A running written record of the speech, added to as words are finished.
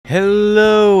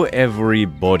Hello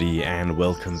everybody and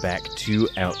welcome back to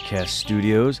Outcast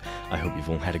Studios. I hope you've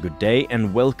all had a good day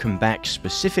and welcome back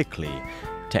specifically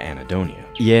to Anhedonia.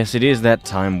 Yes, it is that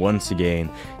time once again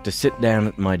to sit down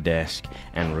at my desk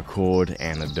and record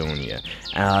Anhedonia.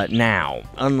 Now,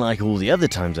 unlike all the other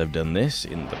times I've done this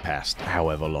in the past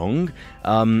however long,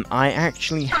 I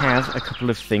actually have a couple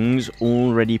of things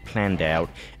already planned out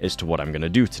as to what I'm going to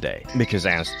do today. Because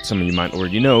as some of you might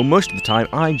already know, most of the time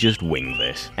I just wing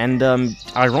this. And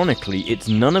ironically, it's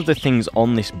none of the things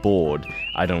on this board,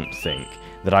 I don't think,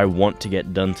 that I want to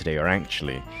get done today, or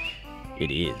actually, it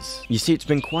is. You see, it's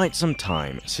been quite some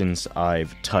time since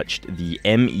I've touched the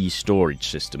ME storage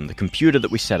system, the computer that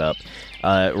we set up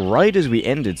right as we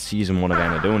ended Season 1 of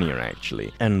Anhedonia,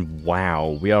 actually. And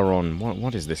wow, we are on...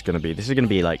 What is this going to be? This is going to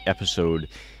be like episode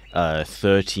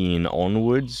 13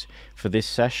 onwards for this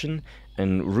session.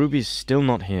 And Ruby's still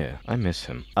not here. I miss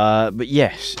him. But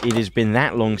yes, it has been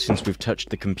that long since we've touched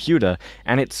the computer,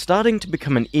 and it's starting to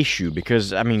become an issue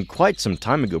because, I mean, quite some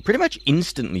time ago, pretty much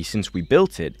instantly since we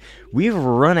built it, we've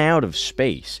run out of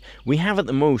space. We have at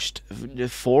the most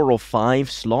 4 or 5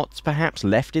 slots, perhaps,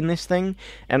 left in this thing.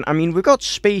 And, I mean, we've got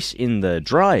space in the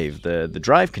drive, the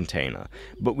drive container,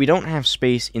 but we don't have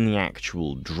space in the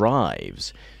actual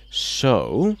drives.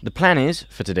 So, the plan is,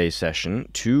 for today's session,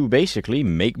 to basically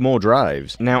make more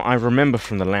drives. Now, I remember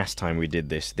from the last time we did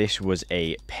this, this was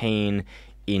a pain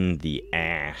in the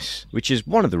ass, which is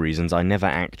one of the reasons I never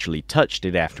actually touched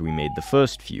it after we made the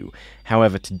first few.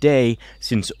 However, today,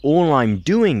 since all I'm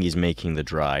doing is making the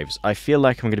drives, I feel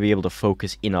like I'm going to be able to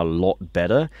focus in a lot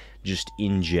better, just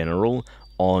in general,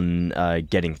 on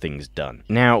getting things done.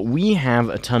 Now, we have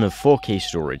a ton of 4K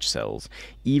storage cells,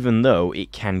 even though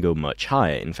it can go much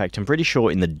higher. In fact, I'm pretty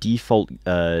sure in the default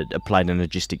Applied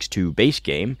Energistics 2 base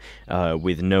game,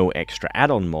 with no extra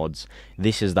add-on mods,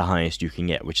 this is the highest you can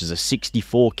get, which is a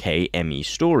 64K ME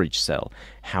storage cell.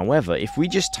 However, if we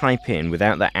just type in,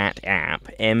 without the @app,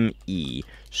 ME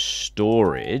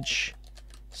storage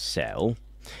cell,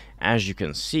 as you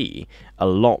can see, a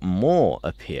lot more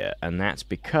appear, and that's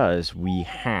because we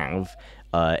have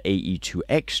AE2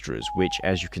 extras, which,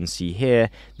 as you can see here,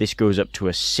 this goes up to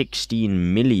a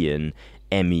 16 million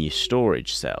ME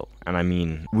storage cell. And I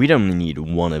mean, we'd only need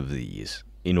one of these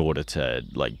in order to,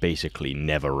 like, basically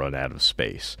never run out of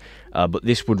space. But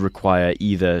this would require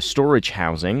either storage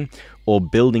housing or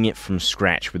building it from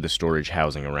scratch with the storage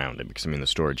housing around it, because, I mean, the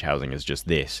storage housing is just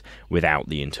this without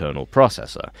the internal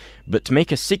processor. But to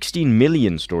make a 16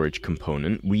 million storage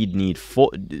component, we'd need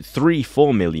 4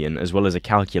 million, as well as a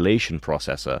calculation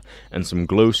processor and some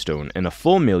glowstone, and a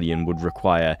 4 million would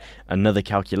require another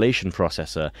calculation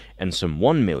processor and some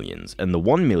 1 millions, and the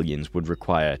 1 millions would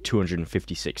require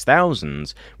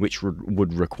 256,000s, which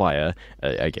would require,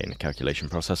 again, a calculation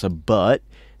processor, but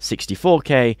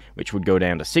 64K, which would go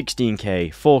down to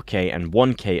 16K, 4K, and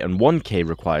 1K, and 1K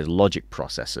requires logic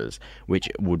processors, which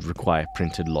would require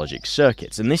printed logic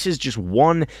circuits. And this is just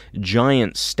one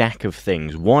giant stack of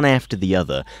things, one after the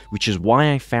other, which is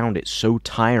why I found it so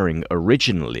tiring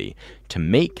originally to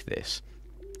make this.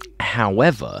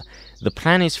 However, the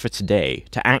plan is for today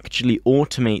to actually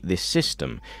automate this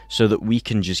system so that we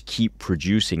can just keep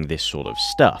producing this sort of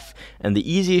stuff. And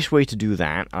the easiest way to do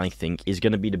that, I think, is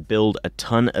going to be to build a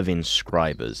ton of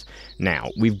inscribers.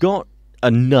 Now, we've got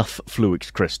enough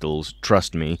Fluix crystals,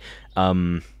 trust me,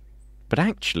 but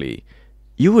actually,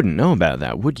 you wouldn't know about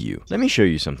that, would you? Let me show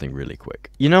you something really quick.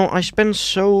 You know, I spend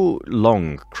so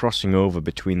long crossing over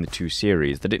between the two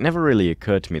series that it never really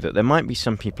occurred to me that there might be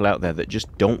some people out there that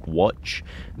just don't watch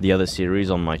the other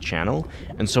series on my channel,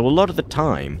 and so a lot of the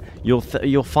time,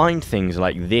 you'll find things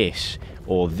like this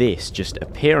or this just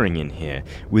appearing in here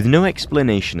with no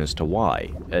explanation as to why.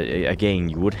 Again,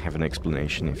 you would have an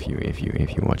explanation if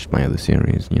you watched my other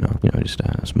series, you know, just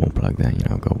a small plug there, you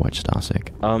know, go watch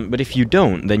Starsick. But if you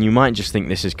don't, then you might just think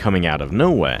this is coming out of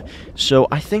nowhere. So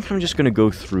I think I'm just going to go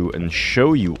through and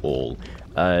show you all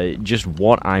just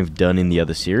what I've done in the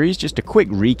other series, just a quick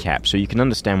recap so you can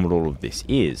understand what all of this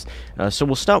is. So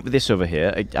we'll start with this over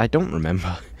here. I don't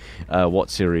remember what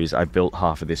series I built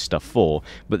half of this stuff for,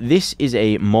 but this is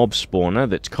a mob spawner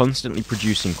that's constantly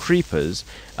producing creepers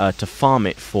to farm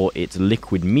it for its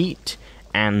liquid meat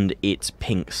and its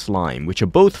pink slime, which are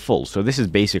both full, so this is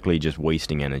basically just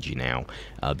wasting energy now,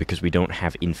 because we don't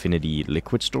have infinity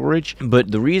liquid storage.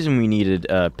 But the reason we needed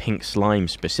pink slime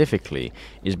specifically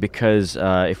is because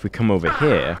if we come over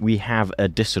here, we have a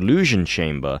dissolution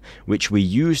chamber, which we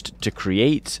used to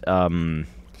create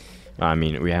I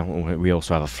mean, we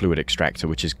also have a fluid extractor,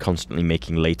 which is constantly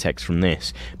making latex from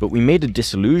this. But we made a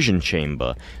dissolution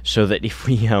chamber so that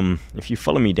if you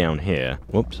follow me down here,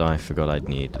 whoops, I forgot I'd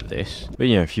need this. But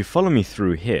yeah, if you follow me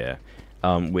through here,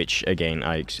 which again,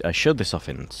 I showed this off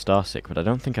in Starsick, but I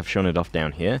don't think I've shown it off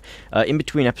down here. In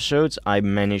between episodes, I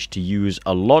managed to use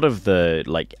a lot of the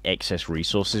like excess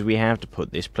resources we have to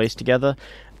put this place together.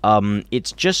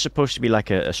 It's just supposed to be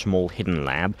like a small hidden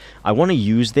lab. I want to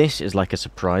use this as like a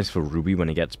surprise for Ruby when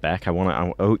he gets back.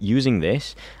 Using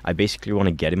this, I basically want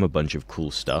to get him a bunch of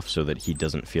cool stuff so that he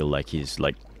doesn't feel like he's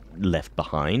like left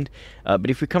behind.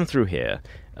 But if we come through here,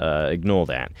 ignore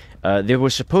that. There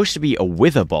was supposed to be a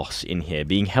wither boss in here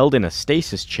being held in a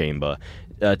stasis chamber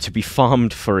to be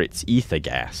farmed for its ether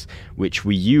gas, which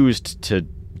we used to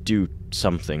do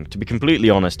something. To be completely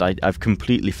honest, I've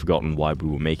completely forgotten why we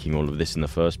were making all of this in the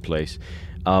first place.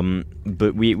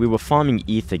 But we were farming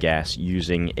ether gas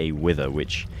using a wither,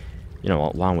 which, you know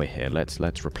what, while we're here,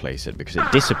 let's replace it, because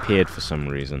it disappeared for some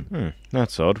reason.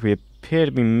 That's odd. We appear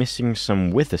to be missing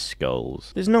some wither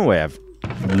skulls. There's no way I've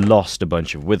lost a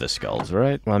bunch of wither skulls,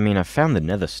 right? Well, I mean, I found the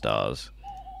nether stars,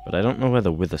 but I don't know where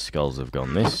the wither skulls have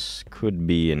gone. This could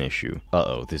be an issue.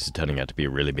 Uh-oh, this is turning out to be a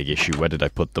really big issue. Where did I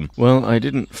put them? Well, I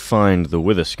didn't find the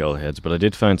wither skull heads, but I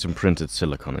did find some printed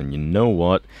silicon, and you know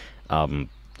what?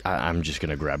 I'm just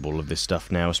gonna grab all of this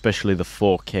stuff now, especially the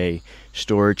 4K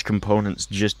storage components,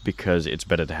 just because it's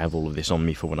better to have all of this on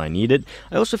me for when I need it.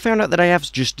 I also found out that I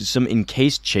have just some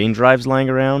encased chain drives lying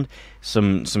around,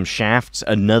 some shafts,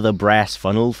 another brass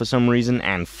funnel for some reason,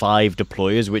 and 5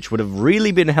 deployers, which would have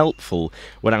really been helpful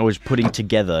when I was putting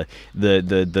together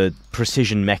the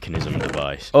precision mechanism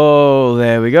device. Oh,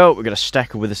 there we go. We've got a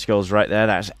stack of wither skulls right there.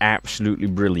 That's absolutely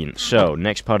brilliant. So,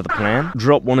 next part of the plan,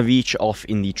 drop one of each off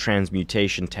in the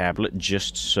transmutation tablet,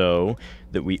 just so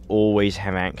that we always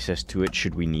have access to it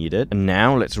should we need it. And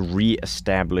now, let's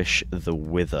re-establish the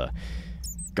wither.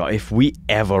 God, if we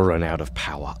ever run out of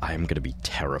power, I am gonna be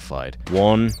terrified.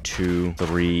 1, 2,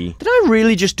 3. Did I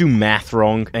really just do math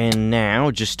wrong? And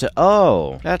now, just to...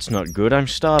 Oh, that's not good. I'm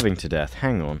starving to death.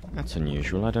 Hang on. That's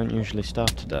unusual. I don't usually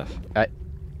starve to death.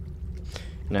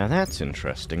 Now that's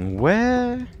interesting.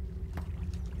 Where...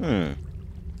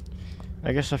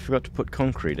 I guess I forgot to put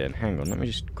concrete in. Hang on, let me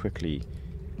just quickly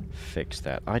fix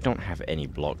that. I don't have any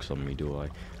blocks on me, do I?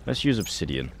 Let's use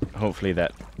obsidian. Hopefully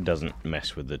that doesn't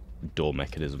mess with the door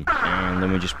mechanism. And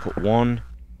then we just put 1,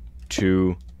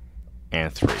 2,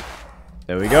 and 3.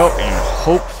 There we go. And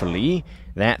hopefully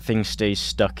that thing stays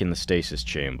stuck in the stasis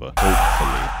chamber.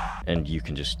 Hopefully. And you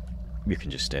can just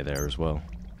stay there as well.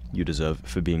 You deserve it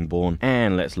for being born.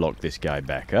 And let's lock this guy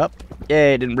back up. Yeah,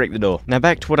 it didn't break the door. Now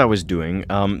back to what I was doing.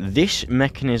 This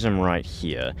mechanism right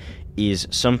here is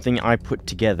something I put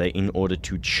together in order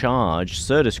to charge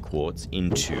Certus quartz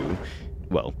into,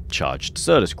 well, charged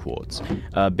Certus quartz.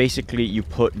 Basically, you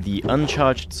put the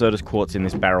uncharged Certus quartz in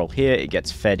this barrel here, it gets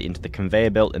fed into the conveyor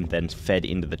belt and then fed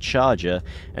into the charger,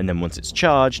 and then once it's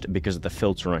charged, because of the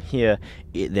filter on here,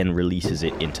 it then releases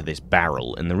it into this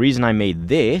barrel. And the reason I made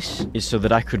this is so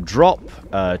that I could drop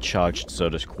charged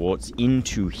Certus quartz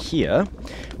into here,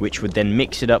 which would then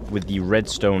mix it up with the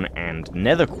redstone and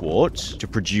nether quartz to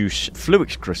produce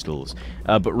fluix crystals.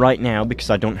 But right now, because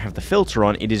I don't have the filter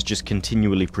on, it is just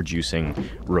continually producing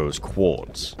rose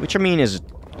quartz, which I mean is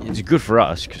good for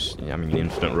us, because I mean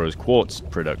infinite rose quartz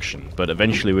production, but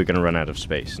eventually we're going to run out of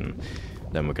space, and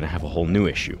then we're going to have a whole new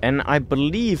issue. And I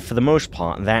believe, for the most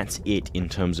part, that's it in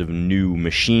terms of new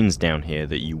machines down here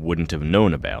that you wouldn't have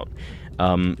known about.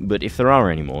 But if there are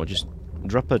any more, just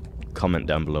drop a comment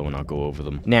down below and I'll go over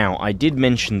them. Now, I did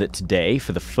mention that today,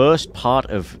 for the first part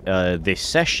of this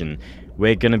session,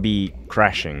 we're gonna be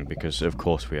crashing, because of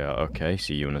course we are. Okay,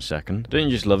 see you in a second. Don't you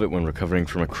just love it when recovering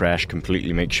from a crash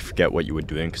completely makes you forget what you were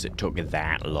doing because it took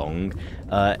that long?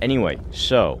 Anyway,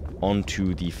 so, on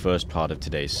to the first part of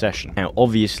today's session. Now,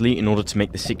 obviously, in order to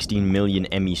make the 16 million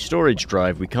ME storage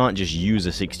drive, we can't just use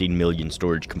a 16 million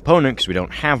storage component because we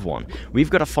don't have one. We've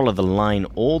got to follow the line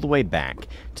all the way back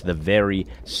to the very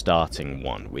starting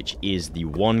one, which is the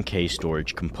 1K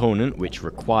storage component, which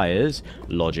requires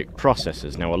logic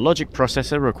processors. Now, a logic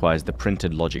processor requires the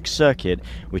printed logic circuit,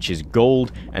 which is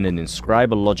gold, and an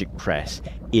inscriber logic press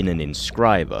in an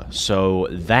inscriber. So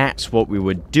that's what we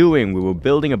were doing. We were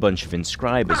building a bunch of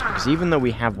inscribers, because even though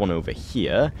we have one over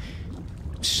here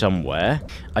somewhere,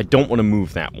 I don't want to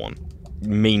move that one,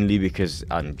 mainly because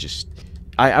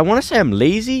I want to say I'm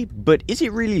lazy, but is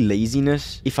it really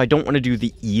laziness if I don't want to do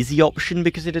the easy option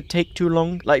because it'd take too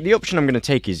long? Like, the option I'm going to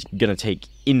take is going to take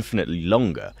infinitely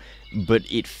longer, but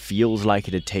it feels like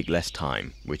it'd take less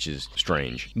time, which is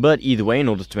strange. But either way, in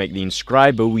order to make the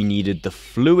inscriber, we needed the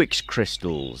Fluix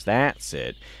crystals, that's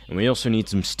it. And we also need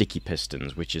some sticky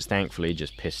pistons, which is thankfully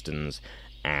just pistons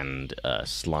and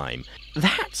slime.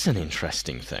 That's an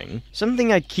interesting thing.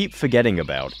 Something I keep forgetting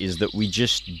about is that we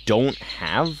just don't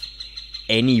have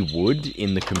any wood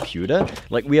in the computer.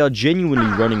 Like, we are genuinely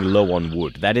running low on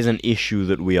wood. That is an issue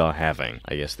that we are having.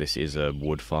 I guess this is a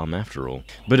wood farm after all.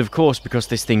 But of course, because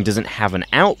this thing doesn't have an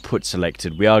output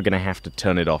selected, we are going to have to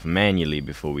turn it off manually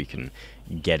before we can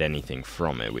get anything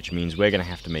from it, which means we're going to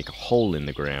have to make a hole in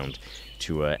the ground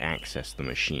to access the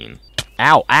machine.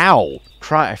 Ow, ow!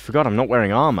 I forgot I'm not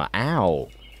wearing armor. Ow!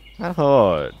 That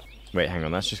hurt. Wait, hang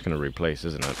on, that's just going to replace,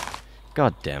 isn't it?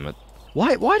 God damn it.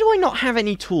 Why do I not have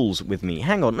any tools with me?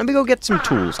 Hang on, let me go get some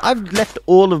tools. I've left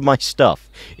all of my stuff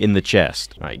in the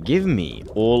chest. Right, give me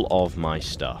all of my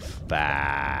stuff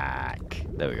back.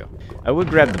 There we go. I would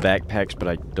grab the backpacks, but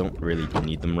I don't really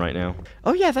need them right now.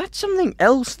 Oh yeah, that's something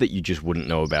else that you just wouldn't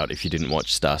know about if you didn't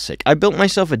watch Starsick. I built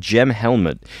myself a gem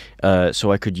helmet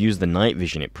so I could use the night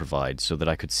vision it provides so that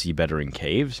I could see better in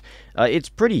caves. It's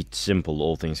pretty simple,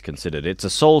 all things considered. It's a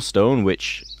soul stone,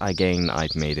 which, again,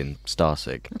 I've made in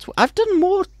Starsick. I've done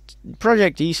more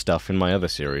Project E stuff in my other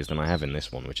series than I have in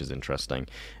this one, which is interesting.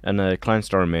 And a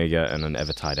Kleinstar Omega and an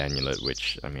Evertide Amulet,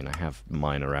 which, I mean, I have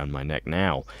mine around my neck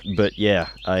now. But yeah,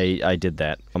 I did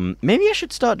that. Maybe I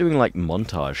should start doing, like,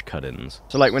 montage cut-ins.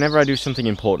 So, like, whenever I do something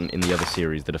important in the other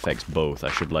series that affects both, I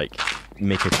should, like,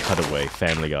 make a cutaway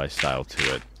Family Guy style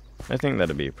to it. I think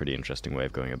that'd be a pretty interesting way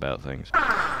of going about things.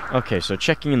 Okay, so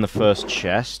checking in the first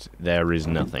chest, there is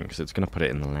nothing, because it's going to put it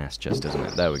in the last chest, isn't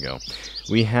it? There we go.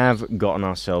 We have gotten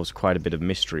ourselves quite a bit of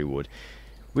mystery wood.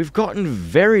 We've gotten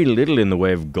very little in the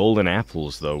way of golden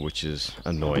apples, though, which is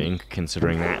annoying,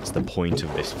 considering that's the point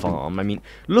of this farm. I mean,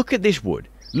 look at this wood.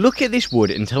 Look at this wood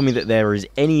and tell me that there is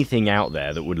anything out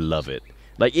there that would love it.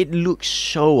 Like, it looks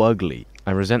so ugly.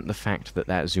 I resent the fact that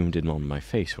that zoomed in on my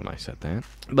face when I said that.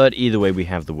 But either way, we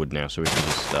have the wood now, so we can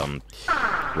just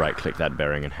right-click that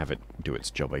bearing and have it do its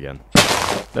job again.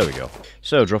 There we go.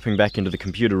 So, dropping back into the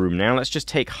computer room now, let's just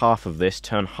take half of this,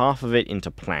 turn half of it into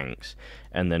planks,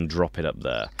 and then drop it up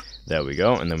there. There we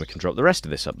go, and then we can drop the rest of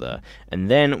this up there. And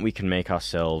then we can make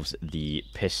ourselves the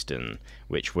piston,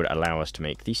 which would allow us to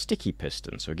make the sticky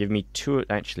piston. So give me two...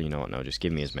 Actually, you know what? No, just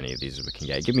give me as many of these as we can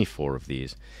get. Give me 4 of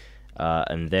these.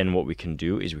 And then what we can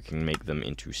do is we can make them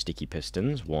into sticky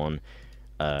pistons. 1,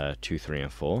 2, 3,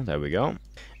 and 4. There we go.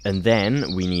 And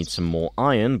then we need some more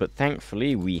iron, but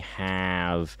thankfully we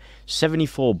have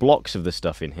 74 blocks of the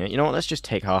stuff in here. You know what? Let's just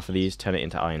take half of these, turn it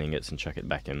into iron ingots, and chuck it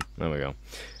back in. There we go.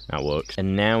 That works.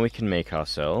 And now we can make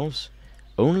ourselves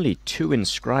only 2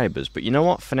 inscribers. But you know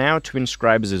what? For now, 2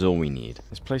 inscribers is all we need.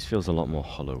 This place feels a lot more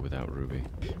hollow without Ruby.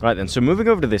 Right then, so moving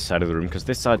over to this side of the room, because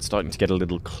this side's starting to get a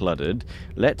little cluttered,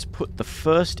 let's put the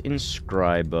first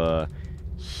inscriber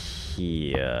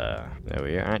here. There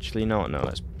we go. Actually, no,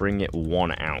 let's bring it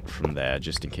 1 out from there,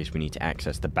 just in case we need to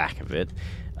access the back of it.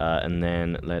 And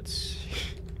then let's...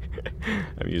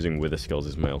 I'm using Wither Skulls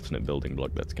as my alternate building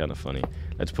block. That's kind of funny.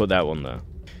 Let's put that one there.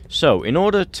 So, in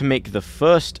order to make the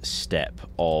first step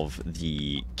of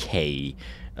the K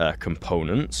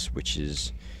components, which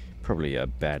is probably a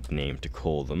bad name to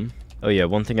call them. Oh yeah,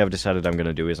 one thing I've decided I'm going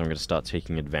to do is I'm going to start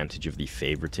taking advantage of the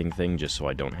favoriting thing, just so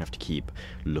I don't have to keep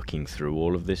looking through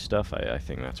all of this stuff. I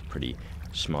think that's a pretty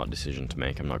smart decision to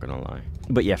make, I'm not going to lie.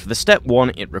 But yeah, for the step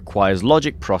 1, it requires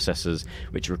logic processors,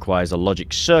 which requires a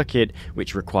logic circuit,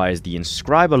 which requires the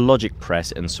inscriber logic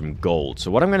press and some gold.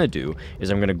 So what I'm going to do is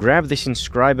I'm going to grab this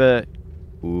inscriber...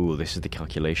 Ooh, this is the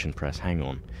calculation press, hang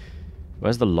on.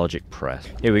 Where's the logic press?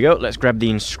 Here we go, let's grab the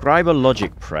inscriber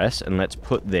logic press and let's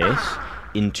put this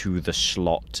into the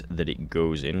slot that it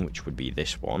goes in, which would be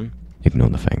this one. Ignore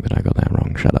the fact that I got that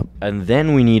wrong, shut up. And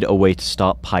then we need a way to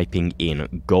start piping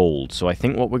in gold. So I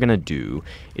think what we're going to do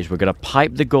is we're going to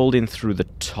pipe the gold in through the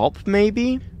top,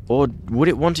 maybe? Or would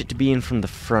it want it to be in from the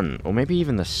front? Or maybe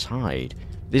even the side?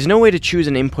 There's no way to choose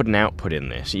an input and output in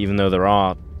this, even though there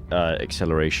are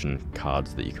acceleration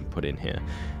cards that you can put in here.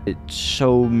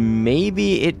 So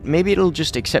maybe it'll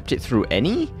just accept it through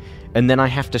any? And then I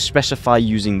have to specify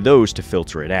using those to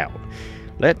filter it out.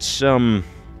 Let's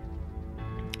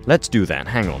do that,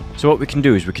 hang on. So what we can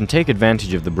do is we can take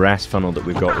advantage of the brass funnel that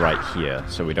we've got right here,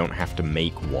 so we don't have to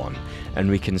make one. And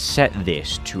we can set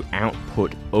this to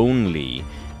output only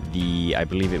the, I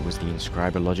believe it was the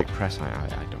inscriber logic press, I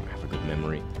don't have a good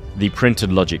memory. the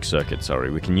printed logic circuit,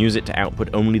 sorry. We can use it to output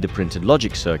only the printed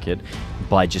logic circuit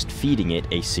by just feeding it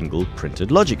a single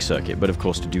printed logic circuit. But of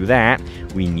course, to do that,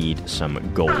 we need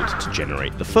some gold to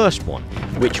generate the first one,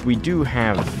 which we do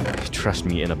have, trust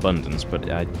me, in abundance, but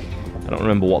I don't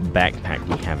remember what backpack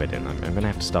we have it in. I'm going to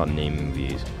have to start naming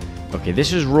these. Okay,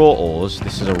 this is raw ores.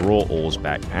 This is a raw ores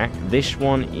backpack. This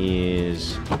one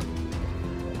is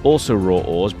also raw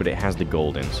ores, but it has the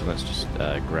gold in, so let's just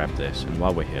grab this. And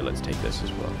while we're here, let's take this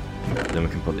as well. Then we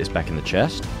can put this back in the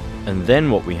chest. And then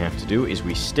what we have to do is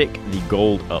we stick the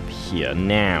gold up here.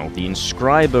 Now, the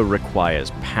inscriber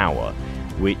requires power,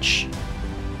 which,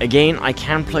 again, I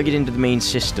can plug it into the main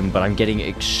system, but I'm getting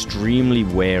extremely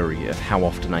wary of how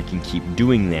often I can keep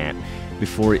doing that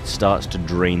before it starts to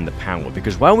drain the power.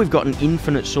 Because while we've got an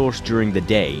infinite source during the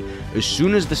day, as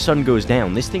soon as the sun goes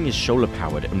down, this thing is solar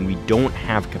powered and we don't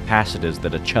have capacitors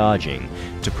that are charging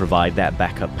to provide that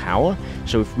backup power.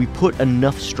 So if we put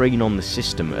enough strain on the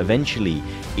system, eventually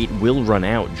it will run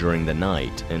out during the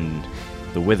night and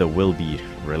the wither will be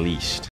released.